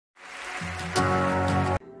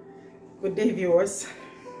Good day, viewers.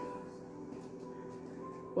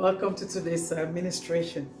 Welcome to today's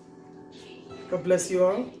ministration. God bless you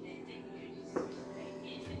all.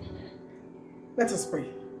 Let us pray.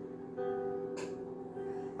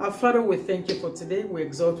 Our Father, we thank you for today. We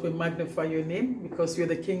exalt, we magnify your name because you're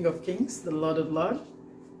the King of Kings, the Lord of Lords.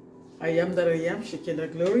 I am that I am, Shekinah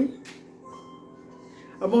glory.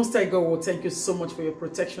 Our Most High God, we thank you so much for your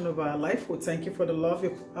protection of our life. We thank you for the love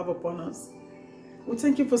you have upon us. We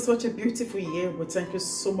thank you for such a beautiful year. We thank you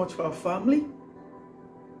so much for our family.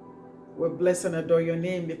 We bless and adore your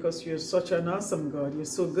name because you're such an awesome God. You're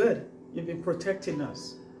so good. You've been protecting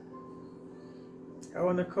us. I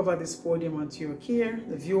want to cover this podium until you're here,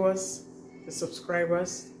 the viewers, the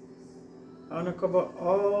subscribers. I want to cover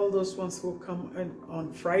all those ones who come in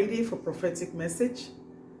on Friday for prophetic message.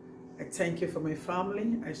 I thank you for my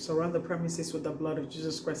family. I surround the premises with the blood of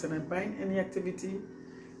Jesus Christ, and I bind any activity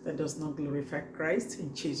that does not glorify Christ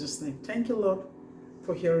in Jesus' name. Thank you, Lord,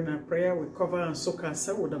 for hearing our prayer. We cover and soak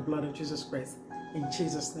ourselves with the blood of Jesus Christ. In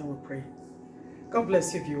Jesus' name we pray. God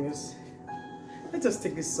bless you, viewers. Let us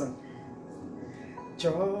take this song.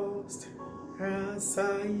 Just as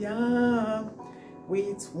I am,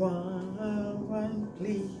 with one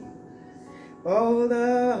plea, all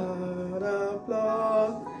the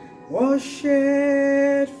blood was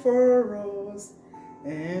shed for us,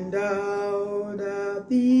 and out of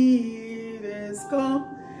thee is come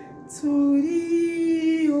to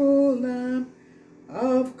thee, O Lamb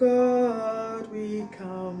of God, we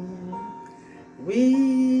come,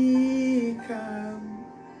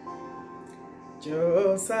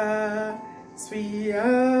 just as we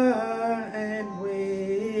are and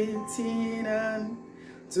waiting and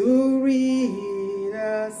to rid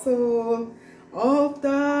our soul of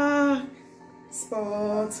dark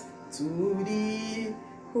spots, to thee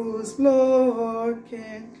whose blood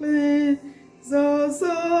can cleanse us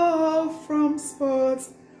all from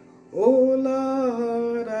spots, O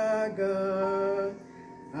Lord our God,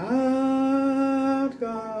 our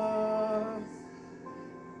God.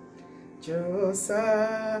 Just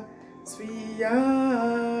as we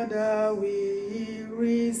are that we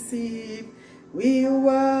receive, we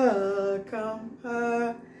welcome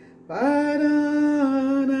her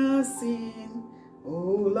pardon our sin, O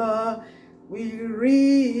Lord, we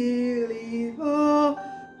really are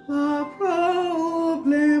our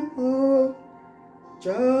problem, oh,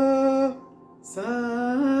 just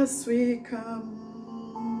as we come.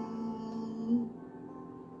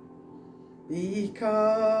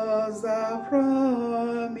 Because the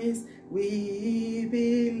promise we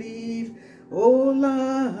believe, O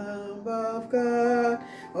Lamb of God,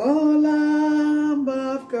 O Lamb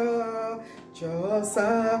of God, just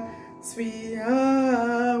as we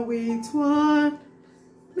are with one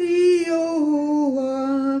plea, O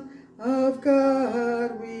Lamb of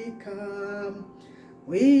God, we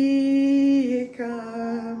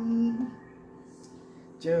come,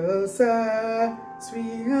 just as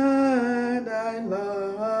we are, thy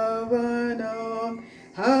love and all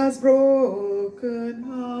has broken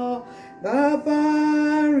all the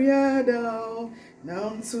barrier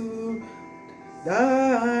down to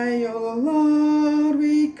thy, O Lord,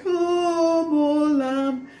 we come, O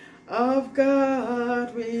Lamb of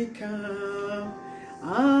God, we come,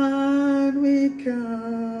 and we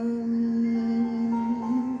come.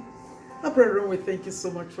 Our brethren, we thank you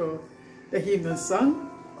so much for the hymn and song.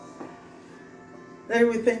 Lord,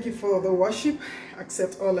 we thank you for the worship.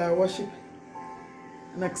 Accept all our worship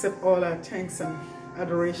and accept all our thanks and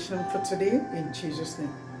adoration for today in Jesus'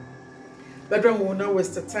 name. Brethren, we will not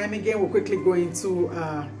waste the time again. We'll quickly go into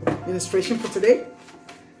illustration for today.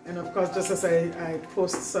 And of course, just as I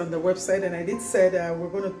post on the website, and I did say that we're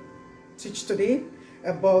going to teach today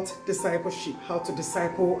about discipleship, how to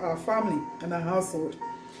disciple our family and our household.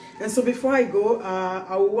 And so before I go,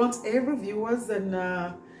 I want every viewers and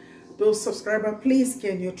those subscribers, please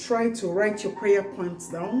can you try to write your prayer points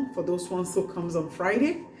down for those ones who comes on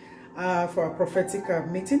Friday for our prophetic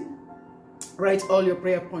meeting. Write all your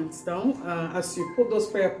prayer points down. As you put those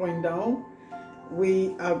prayer points down,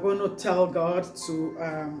 we are going to tell God to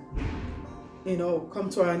come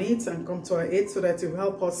to our needs and come to our aid so that you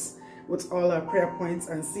help us with all our prayer points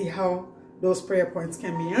and see how those prayer points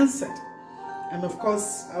can be answered. And of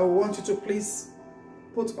course, I want you to please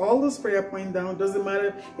put all those prayer points down. Doesn't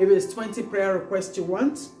matter if it's 20 prayer requests you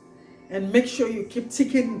want, and make sure you keep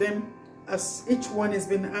ticking them as each one has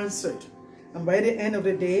been answered. And by the end of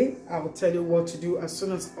the day, I will tell you what to do as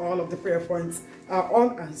soon as all of the prayer points are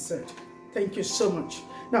all answered. Thank you so much.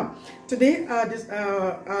 Now, today,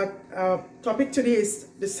 our topic today is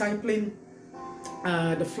discipling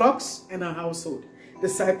the flocks and our household.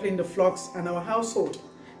 Discipling the flocks and our household.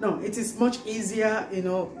 No, it is much easier, you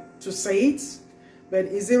know, to say it, but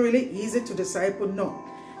is it really easy to disciple? No.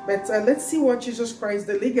 But let's see what Jesus Christ,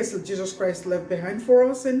 the legacy Jesus Christ left behind for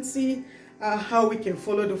us, and see how we can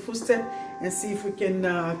follow the footsteps, and see if we can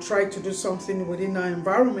try to do something within our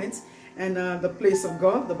environment and the place of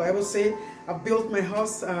God. The Bible says, I built my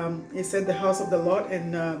house, it said the house of the Lord,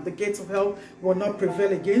 and the gates of hell will not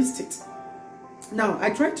prevail against it. Now, I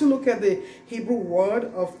tried to look at the Hebrew word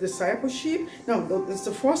of discipleship. Now, it's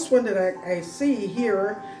the first one that I see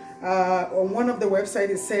here on one of the websites.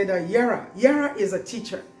 It said Yara. Yara is a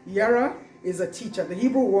teacher. Yara is a teacher. The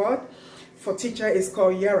Hebrew word for teacher is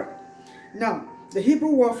called Yara. Now, the Hebrew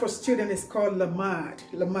word for student is called lamad.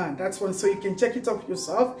 Lamad, that's one, so you can check it up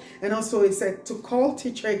yourself. And also it said to call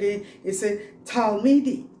teacher again, it said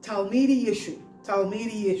Talmidi. Talmidi Yeshu.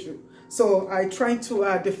 Talmidi Yeshu. So I tried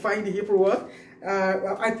to define the Hebrew word.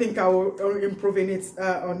 I think I will improve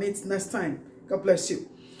on it next time. God bless you.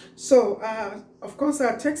 So, of course,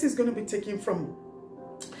 our text is going to be taken from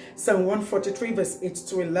Psalm 143, verse 8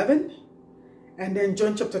 to 11. And then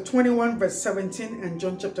John chapter 21, verse 17. And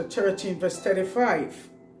John chapter 13, verse 35.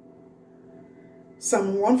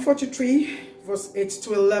 Psalm 143, verse 8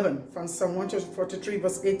 to 11. From Psalm 143,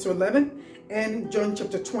 verse 8 to 11. And John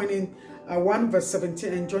chapter 21, verse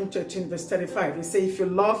 17. And John 13, verse 35. He says, if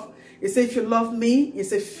you love me, he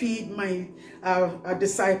said, feed my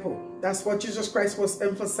disciple. That's what Jesus Christ was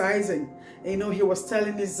emphasizing. You know, he was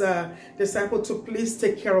telling his disciple to please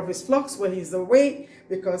take care of his flocks when he's away,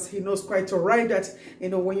 because he knows quite all right that, you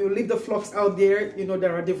know, when you leave the flocks out there, you know,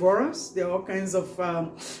 there are devourers, there are all kinds of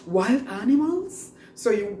wild animals.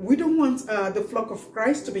 So we don't want the flock of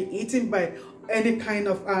Christ to be eaten by any kind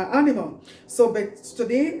of animal. So, but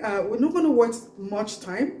today we're not going to waste much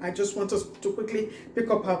time. I just want us to quickly pick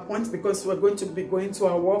up our points, because we're going to be going to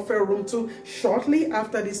our warfare room 2 shortly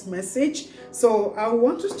after this message. So I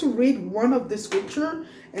want us to read one of the scripture,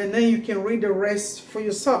 and then you can read the rest for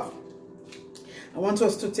yourself. I want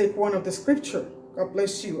us to take one of the scripture. God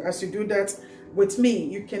bless you. As you do that with me,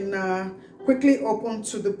 you can quickly open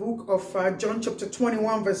to the book of John chapter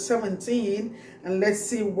 21, verse 17, and let's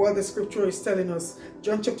see what the scripture is telling us.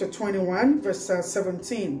 John chapter 21, verse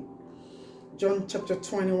 17. John chapter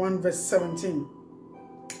 21, verse 17.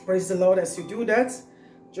 Praise the Lord as you do that.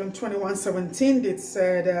 John 21, 17, it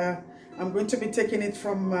said, I'm going to be taking it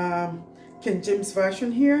from King James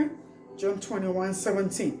Version here. John 21,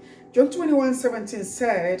 17. John 21, 17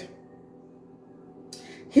 said,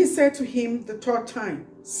 he said to him the third time,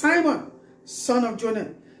 Simon, son of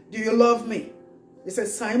Jonah, do you love me? He said,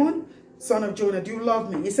 Simon, son of Jonah, do you love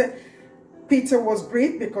me? He said, Peter was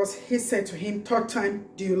grieved because he said to him third time,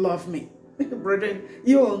 do you love me? Brethren,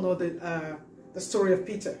 you all know the story of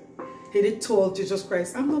Peter. He did told Jesus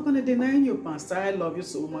Christ, I'm not going to deny you, Pastor. I love you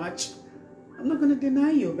so much. I'm not going to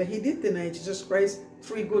deny you. But he did deny Jesus Christ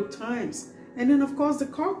 3 good times. And then, of course, the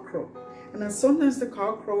cock crow. And then sometimes the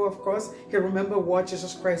cock crow, of course, he remembered what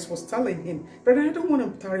Jesus Christ was telling him. But I don't want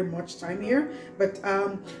to tarry much time here. But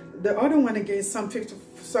the other one again, Psalm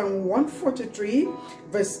 143,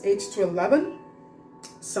 verse 8 to 11.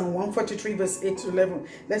 Psalm 143, verse 8 to 11.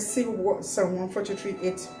 Let's see what Psalm 143,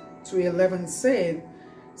 8 to 11 said.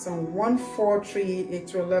 Psalm 143, 8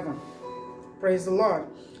 to 11. Praise the Lord.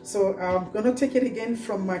 So I'm going to take it again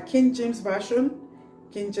from my King James Version.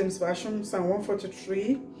 King James Version, Psalm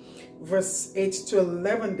 143, verse 8 to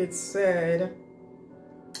 11. It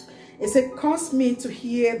said, cause me to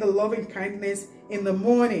hear the loving kindness in the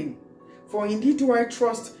morning. For indeed do I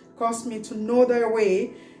trust, cause me to know thy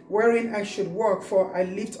way, wherein I should walk, for I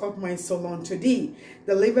lift up my soul unto thee.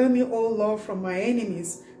 Deliver me, O Lord, from my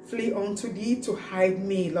enemies. Flee unto thee to hide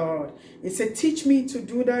me, Lord. It said, teach me to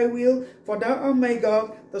do thy will, for thou art my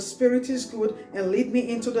God, the Spirit is good, and lead me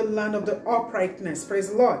into the land of the uprightness. Praise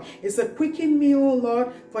the Lord. It said, quicken me, O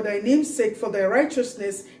Lord, for thy name's sake, for thy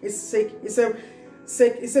righteousness is sake. It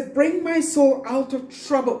said, bring my soul out of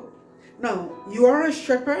trouble. Now, you are a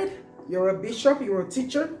shepherd, you're a bishop, you're a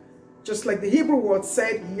teacher, just like the Hebrew word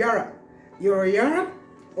said, Yara. You're a Yara,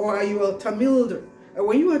 or are you a Tamilder?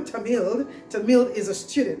 When you are Tamil is a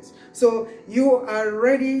student. So you are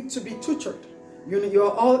ready to be tutored. You're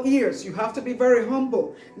all ears. You have to be very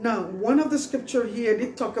humble. Now, one of the scripture here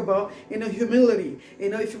did talk about humility.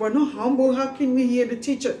 If you are not humble, how can we hear the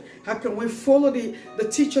teacher? How can we follow the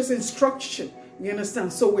teacher's instruction? You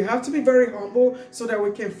understand? So we have to be very humble so that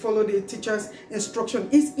we can follow the teacher's instruction.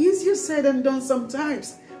 It's easier said than done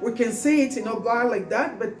sometimes. we can say it, blah, like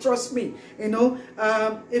that, but trust me,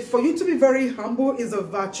 if for you to be very humble is a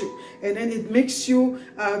virtue, and then it makes you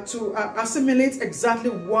to assimilate exactly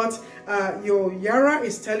what your Yara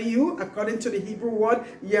is telling you, according to the Hebrew word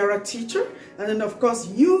Yara, teacher. And then of course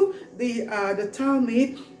you, the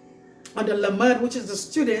Talmud, or the Lamad, which is the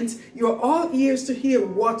student, you're all ears to hear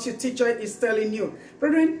what your teacher is telling you.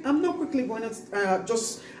 Brethren, I'm not quickly going to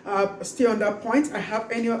just stay on that point. I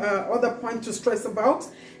have any other point to stress about.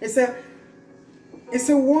 It's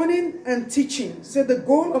a warning and teaching. So the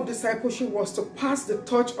goal of discipleship was to pass the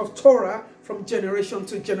torch of Torah from generation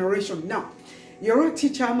to generation. Now, you're a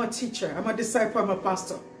teacher, I'm a teacher, I'm a disciple, I'm a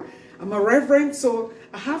pastor, I'm a reverend, so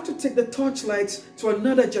I have to take the torchlight to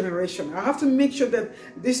another generation. I have to make sure that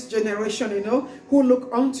this generation, who look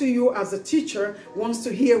unto you as a teacher, wants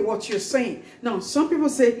to hear what you're saying. Now, some people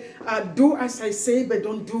say, do as I say, but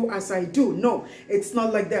don't do as I do. No, it's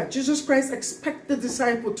not like that. Jesus Christ expects the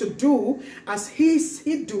disciple to do as he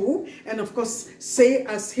do, and of course, say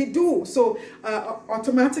as he do. So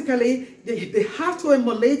automatically, they have to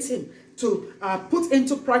emulate him, to put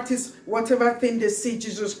into practice whatever thing they see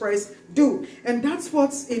Jesus Christ do. And that's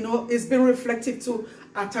what, is being reflected to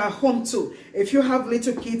at our home too. If you have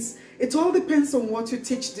little kids, it all depends on what you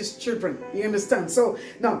teach these children. You understand? So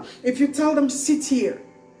now, if you tell them sit here,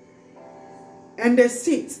 and they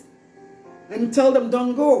sit, and you tell them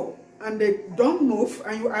don't go, and they don't move,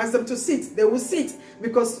 and you ask them to sit, they will sit,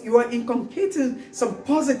 because you are inculcating some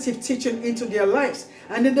positive teaching into their lives,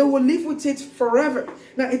 and then they will live with it forever.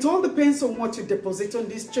 Now, it all depends on what you deposit on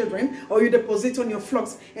these children, or you deposit on your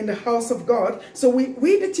flocks in the house of God. So we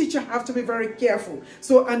the teacher, have to be very careful.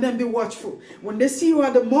 So, and then be watchful. When they see you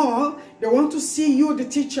at the mall, they want to see you, the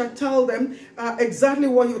teacher, tell them exactly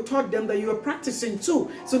what you taught them that you are practicing too,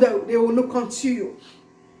 so that they will look unto you.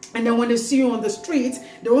 And then when they see you on the street,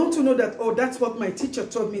 they want to know that, oh, that's what my teacher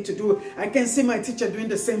told me to do. I can see my teacher doing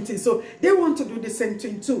the same thing. So they want to do the same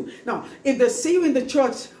thing too. Now, if they see you in the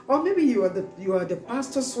church, or maybe you are the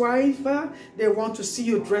pastor's wife, they want to see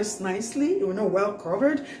you dressed nicely, well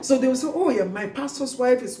covered. So they will say, oh yeah, my pastor's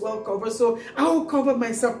wife is well covered, so I will cover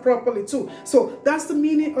myself properly too. So that's the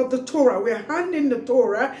meaning of the Torah. We are handing the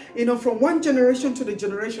Torah, from one generation to the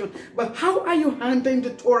generation. But how are you handling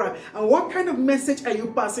the Torah? And what kind of message are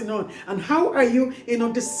you passing on? And how are you,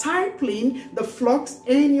 discipling the flocks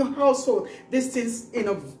in your household? These things,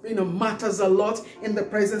 matters a lot in the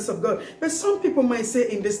presence of God. But some people might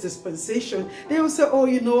say in this dispensation, they will say, oh,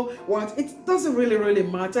 you know what, it doesn't really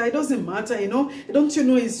matter. It doesn't matter, don't you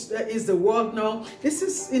know it's the world now. This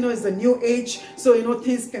is, it's the new age, so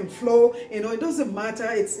things can flow, it doesn't matter.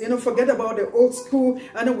 It's, forget about the old school,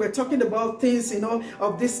 and we're talking about things,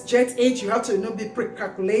 of this jet age. You have to, be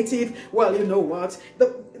pre-calculative. Well, you know what,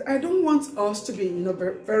 I don't want us to be,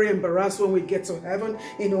 very embarrassed when we get to heaven,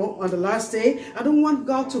 on the last day. I don't want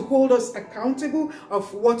God to hold us accountable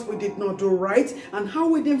of what we did not do right, and how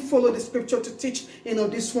we didn't follow the scripture to teach,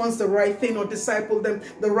 this one's the right thing, or disciple them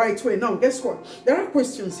the right way. Now, guess what? There are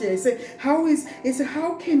questions here.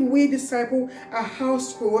 How can we disciple a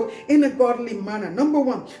household in a godly manner? Number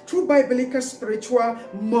one, through biblical, spiritual,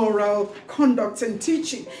 moral conduct and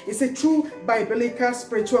teaching. It's a true biblical,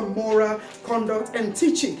 spiritual, moral conduct and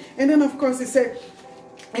teaching. And then of course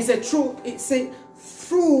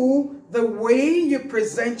through the way you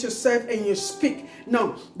present yourself and you speak.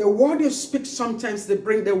 Now, the word you speak, sometimes the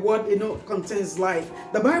word, contains life.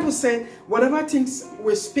 The Bible said, whatever things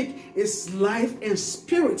we speak is life and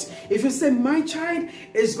spirit. If you say, my child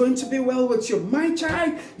is going to be well with you. My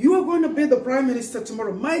child, you are going to be the prime minister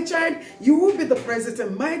tomorrow. My child, you will be the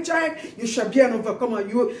president. My child, you shall be an overcomer.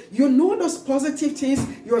 You know those positive things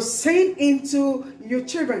you're saying into your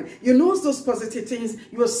children. You know those positive things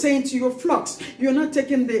you're saying to your flocks. You're not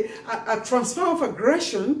taking a transfer of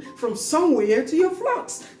aggression from somewhere to your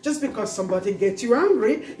flocks. Just because somebody gets you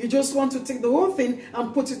angry, you just want to take the whole thing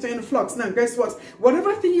and put it in the flocks. Now, guess what?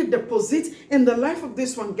 Whatever thing you deposit in the life of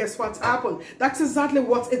this one, guess what's happened? That's exactly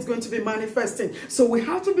what it's going to be manifesting. So we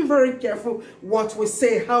have to be very careful what we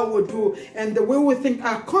say, how we do, and the way we think.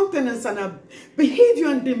 Our countenance and our behavior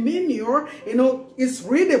and demeanor, is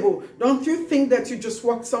readable. Don't you think that you just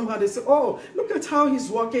walk somehow, they say, oh, look at how he's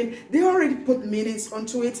walking. They already put meanings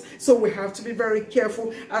onto it. So we have to be very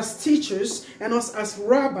careful as teachers, and us as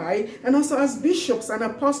rabbi, and also as bishops and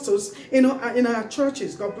apostles, in our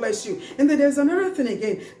churches. God bless you. And then there's another thing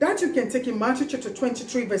again that you can take in Matthew chapter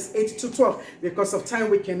 23 verse 8 to 12. Because of time,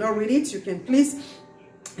 we cannot read it. You can please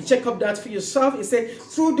Check up that for yourself. It said,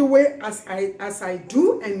 through the way as I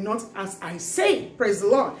do and not as I say. Praise the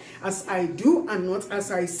Lord. As I do and not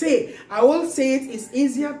as I say. I will say it is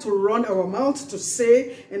easier to run our mouth to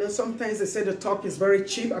say. You know, sometimes they say the talk is very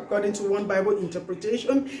cheap. According to one Bible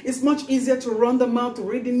interpretation, it's much easier to run the mouth, to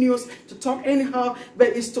read the news, to talk anyhow, but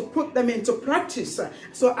it's to put them into practice.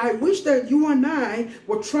 So I wish that you and I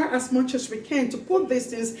will try as much as we can to put these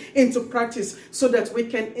things into practice so that we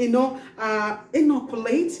can,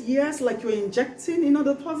 inoculate, yes, like you're injecting,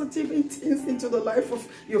 the positive things into the life of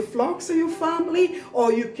your flocks and your family,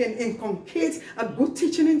 or you can inculcate a good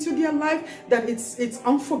teaching into their life that it's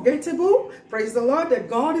unforgettable. Praise the Lord, that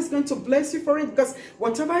God is going to bless you for it, because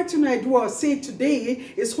whatever I do or say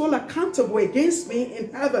today is whole accountable against me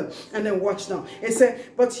in heaven. And then watch now. It said,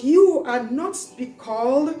 but you are not to be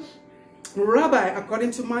called Rabbi,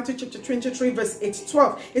 according to Matthew chapter 23, verse 8 to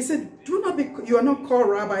 12. It said, you are not called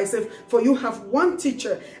Rabbi. It said, for you have one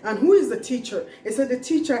teacher. And who is the teacher? It said, the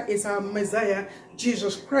teacher is our Messiah,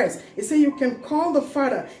 Jesus Christ. It said, you can call the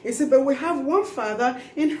Father. It said, but we have one Father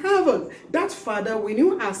in heaven. That Father, when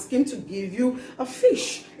you ask him to give you a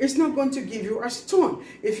fish, it's not going to give you a stone.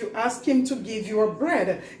 If you ask him to give you a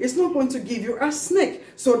bread, it's not going to give you a snake.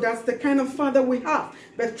 So that's the kind of Father we have.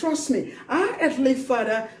 But trust me, our earthly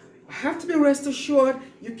Father, I have to be rest assured,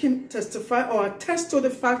 you can testify or attest to the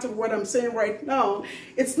fact of what I'm saying right now.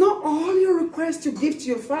 It's not all your requests you give to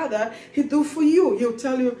your Father, he do for you. He'll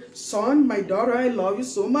tell you, son, my daughter, I love you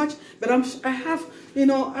so much, but I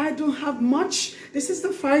don't have much. This is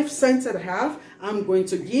the 5 cents that I have. I'm going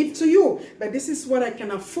to give to you, but this is what I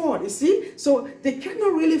can afford, you see? So they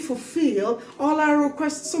cannot really fulfill all our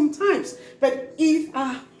requests sometimes. But if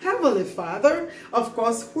our Heavenly Father, of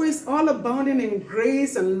course, who is all abounding in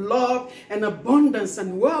grace and love and abundance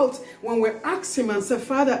and wealth, when we ask him and say,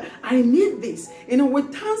 Father, I need this,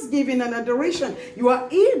 with thanksgiving and adoration, you are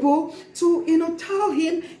able to, tell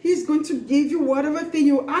him he's going to give you whatever thing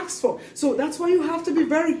you ask for. So that's why you have to be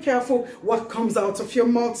very careful what comes out of your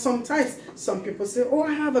mouth sometimes. Some people say, oh,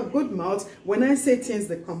 I have a good mouth. When I say things,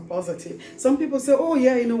 they come positive. Some people say, oh,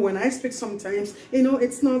 yeah, when I speak sometimes,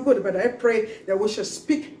 it's not good. But I pray that we shall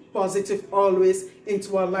speak positive always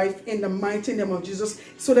into our life in the mighty name of Jesus,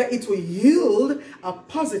 so that it will yield a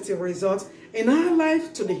positive result in our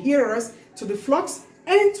life, to the hearers, to the flocks,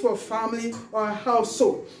 and to our family or our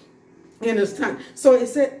household. You understand? So it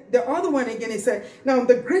said, the other one again, it said, now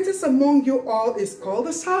the greatest among you all is called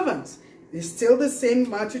the servant. It's still the same,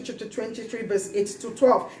 Matthew chapter 23, verse 8 to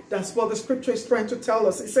 12. That's what the scripture is trying to tell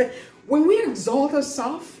us. It said, when we exalt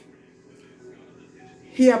ourselves,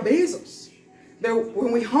 he obeys us. But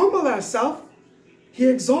when we humble ourselves, he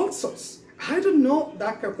exalts us. I don't know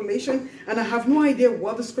that calculation, and I have no idea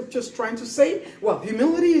what the scripture is trying to say. Well,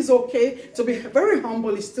 humility is okay. To be very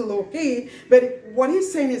humble is still okay. But what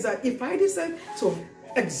he's saying is that if I decide to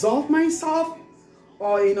exalt myself,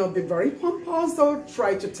 or, be very pompous, or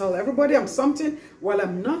try to tell everybody I'm something while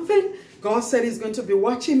I'm nothing, God said he's going to be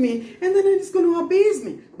watching me, and then he's going to abase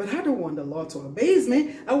me. But I don't want the Lord to abase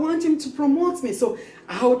me. I want him to promote me. So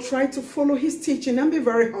I'll try to follow his teaching and be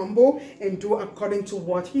very humble and do according to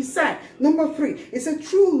what he said. Number 3, it's a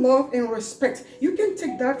true love and respect. You can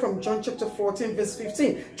take that from John chapter 14, verse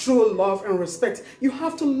 15. True love and respect. You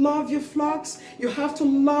have to love your flocks. You have to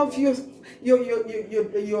love your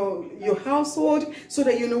household, so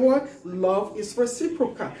that love is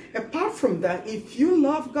reciprocal. Apart from that, if you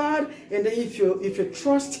love God, and then if you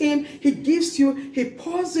trust him, he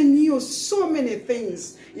pours in you so many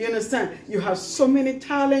things. You understand? You have so many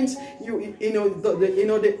talents.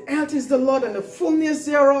 The earth is the Lord and the fullness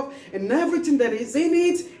thereof, and everything that is in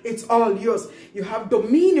it, it's all yours. You have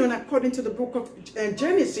dominion according to the book of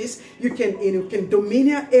Genesis. You can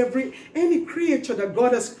dominion any creature that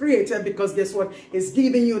God has created, because guess what? It's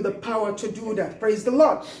giving you the power to do that. Praise the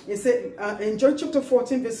Lord. It said in John chapter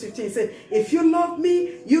 14, verse 15, it said, if you love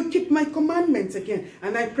me, you keep my commandments again.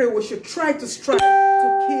 And I pray we should try to strive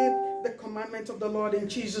to keep the commandment of the Lord in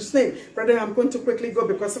Jesus' name. Brother, I'm going to quickly go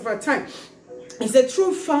because of our time. It's a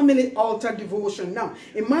true family altar devotion. Now,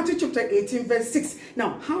 in Matthew chapter 18, verse 6.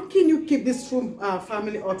 Now, how can you keep this true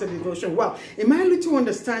family altar devotion? Well, in my little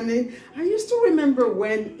understanding, I used to remember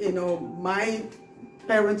when, my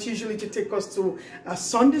parents usually to take us to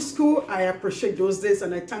Sunday school. I appreciate those days,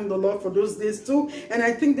 and I thank the Lord for those days too. And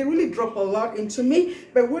I think they really drop a lot into me.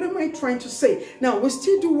 But what am I trying to say? Now, we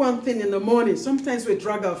still do one thing in the morning. Sometimes we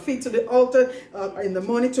drag our feet to the altar in the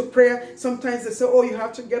morning to prayer. Sometimes they say, oh, you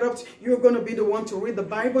have to get up. You're going to be the one to read the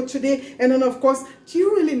Bible today. And then, of course, do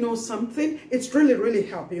you really know something? It's really, really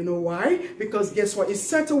helpful. You know why? Because guess what? It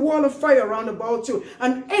set a wall of fire around about you.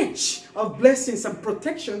 An edge of blessings and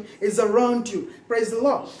protection is around you. Praise Praise the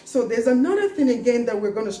Lord. So there's another thing again that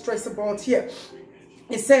we're going to stress about here.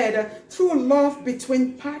 He said, through love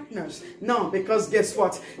between partners. No, because guess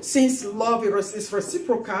what? Since love is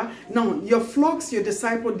reciprocal, no, your flocks, your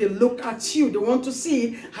disciples, they look at you. They want to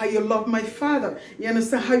see how you love my Father. You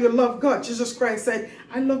understand how you love God? Jesus Christ said,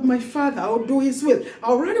 I love my Father. I'll do his will. I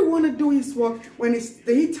already want to do his work when it's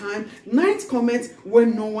daytime. Night comes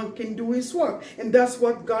when no one can do his work. And that's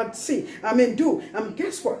what God do.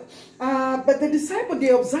 Guess what? But the disciples, they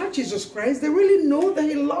observe Jesus Christ. They really know that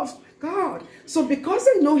he loves God. So because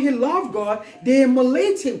they know he loved God, they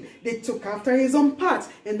emulate him. They took after his own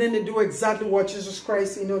path. And then they do exactly what Jesus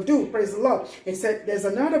Christ, do. Praise the Lord. He said, there's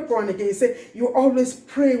another point again. He said, you always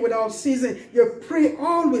pray without ceasing. You pray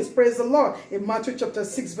always. Praise the Lord. In Matthew chapter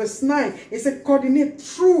 6 verse 9, he said, coordinate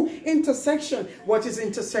through intercession. What is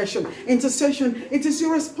intercession? Intercession, it is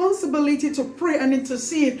your responsibility to pray and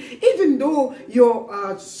intercede. Even though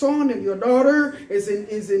your son and your daughter is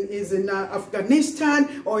in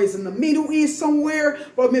Afghanistan or is in the Middle East somewhere,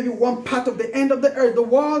 or maybe one part of the end of the earth, the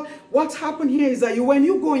world. What's happened here is that when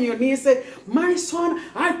you go on your knees, say, my son,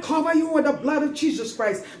 I cover you with the blood of Jesus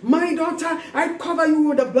Christ. My daughter, I cover you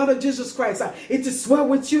with the blood of Jesus Christ. It is well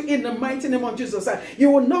with you in the mighty name of Jesus. You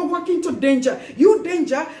will not walk into danger. You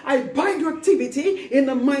danger, I bind your activity in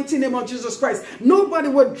the mighty name of Jesus Christ. Nobody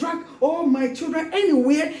will drag all my children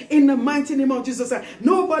anywhere in the mighty name of Jesus.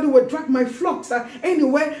 Nobody will drag my flocks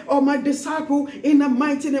anywhere or my disciple in the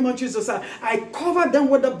mighty name of Jesus. I cover them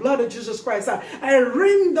with the blood of Jesus Christ. I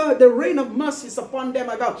rain the rain of mercies upon them,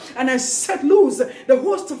 and I set loose the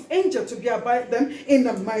host of angels to be about them in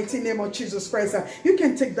the mighty name of Jesus Christ. You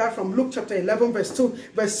can take that from Luke chapter 11 verse 2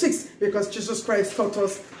 verse 6, because Jesus Christ taught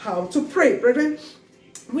us how to pray. Brethren,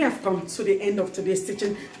 we have come to the end of today's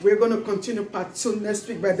teaching. We're going to continue part 2 next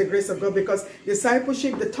week by the grace of God, because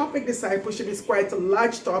discipleship, the topic discipleship is quite a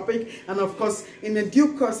large topic. And of course, in the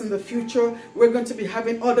due course in the future, we're going to be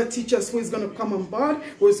having other teachers who is going to come on board,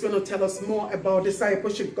 who is going to tell us more about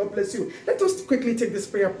discipleship. God bless you. Let us quickly take this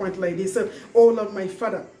prayer point, ladies. Oh Lord, my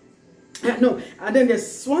Father. And then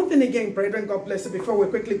there's one thing again, brethren, God bless you, before we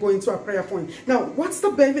quickly go into our prayer point. Now, what's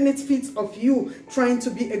the benefits of you trying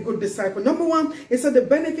to be a good disciple? Number one, it said the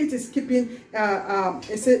benefit is keeping,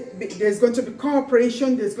 it said there's going to be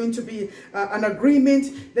cooperation, there's going to be an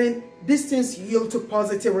agreement, then these things yield to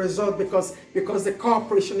positive result because the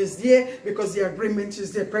cooperation is there, because the agreement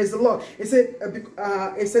is there. Praise the Lord. It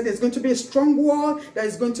said there's going to be a strong wall that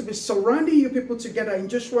is going to be surrounding you people together. In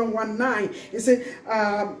Joshua 1:9, it said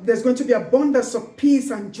there's going to be abundance of peace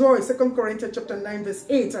and joy. 2 Corinthians chapter 9 verse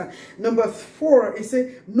 8. Number 4, it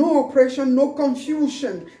said no oppression, no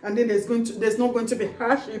confusion, and then there's not going to be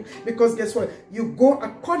hardship, because guess what? You go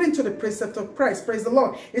according to the precept of Christ. Praise the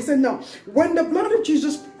Lord. It said now, when the blood of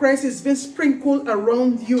Jesus Christ is being sprinkled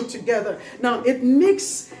around you together, now it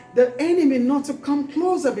makes the enemy not to come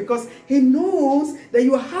closer, because he knows that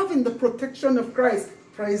you are having the protection of Christ.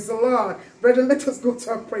 Praise the Lord. Brethren, let us go to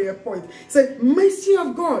our prayer point. Say, mercy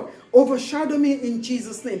of God, overshadow me in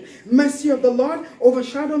Jesus' name. Mercy of the Lord,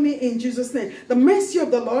 overshadow me in Jesus' name. The mercy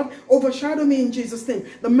of the Lord, overshadow me in Jesus' name.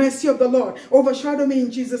 The mercy of the Lord, overshadow me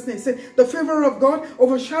in Jesus' name. Say, the favor of God,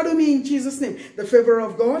 overshadow me in Jesus' name. The favor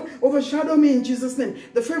of God, overshadow me in Jesus' name.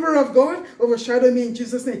 The favor of God, overshadow me in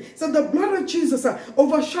Jesus' name. So the blood of Jesus,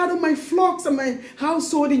 overshadow my flocks and my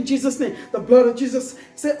household in Jesus' name. The blood of Jesus,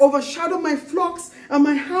 say, overshadow my flocks and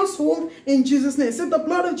my household in Jesus' name. Say, the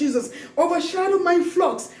blood of Jesus, overshadow my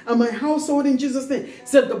flocks and my household in Jesus' name.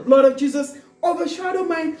 Say, the blood of Jesus, overshadow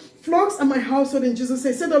my flocks and my household in Jesus'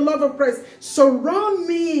 name. Say, the love of Christ, surround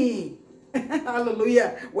me.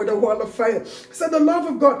 Hallelujah. With a wall of fire. Say, the love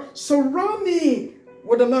of God, surround me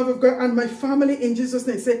with the love of God and my family in Jesus'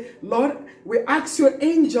 name. Say, Lord, we ask your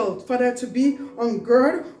angel, Father, to be on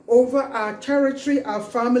guard over our territory, our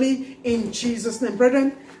family, in Jesus' name.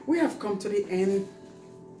 Brethren, we have come to the end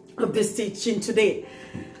of this teaching today.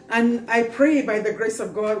 And I pray by the grace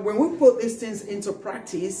of God, when we put these things into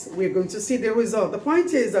practice, we're going to see the result. The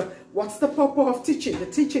point is, what's the purpose of teaching? The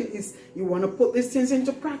teaching is you want to put these things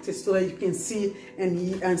into practice so that you can see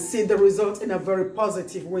and see the results in a very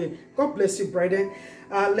positive way. God bless you, brethren.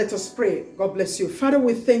 Let us pray. God bless you. Father,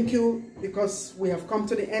 we thank you because we have come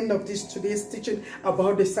to the end of today's teaching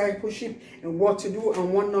about discipleship and what to do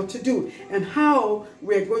and what not to do, and how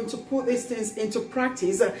we're going to put these things into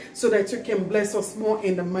practice so that you can bless us more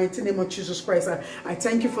in the mighty name of Jesus Christ. I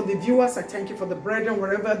thank you for the viewers. I thank you for the brethren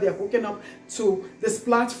wherever they're hooking up to this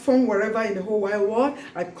platform, wherever in the whole wide world.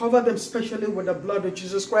 I cover them specially with the blood of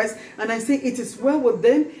Jesus Christ, and I say it is well with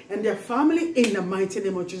them and their family in the mighty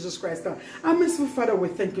name of Jesus Christ. Our merciful Father, we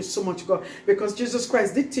thank you so much, God, because Jesus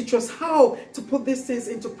Christ did teach us how to put these things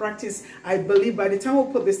into practice. I believe by the time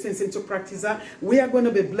we put these things into practice, we are going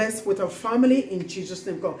to be blessed with our family in Jesus'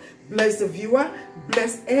 name, God. Bless the viewer,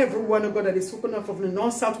 bless everyone, oh God, that is spoken up of the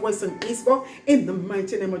north, south, west, and east, God, in the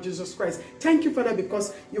mighty name of Jesus Christ. Thank you, Father,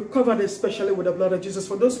 because you covered especially with the blood of Jesus.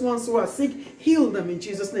 For those ones who are sick, heal them in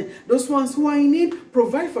Jesus' name. Those ones who are in need,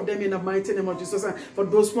 provide for them in the mighty name of Jesus. And for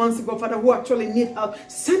those ones, God, Father, who actually need help,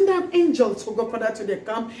 send out angels, oh God, Father, to their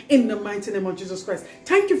camp in the mighty name of Jesus Christ.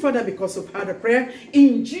 Thank you, Father, because you've heard a prayer.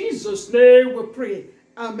 In Jesus' name we pray.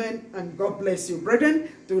 Amen. And God bless you. Brethren,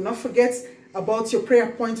 do not forget about your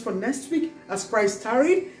prayer points for next week. As Christ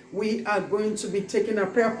tarried, we are going to be taking our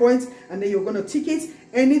prayer points, and then you're going to tick it.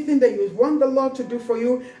 Anything that you want the Lord to do for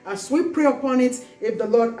you, as we pray upon it, if the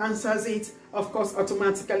Lord answers it, of course,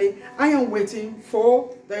 automatically, I am waiting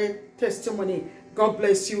for the testimony. God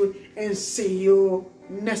bless you, and see you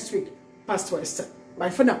next week. Pastor Esther. Bye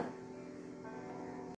for now.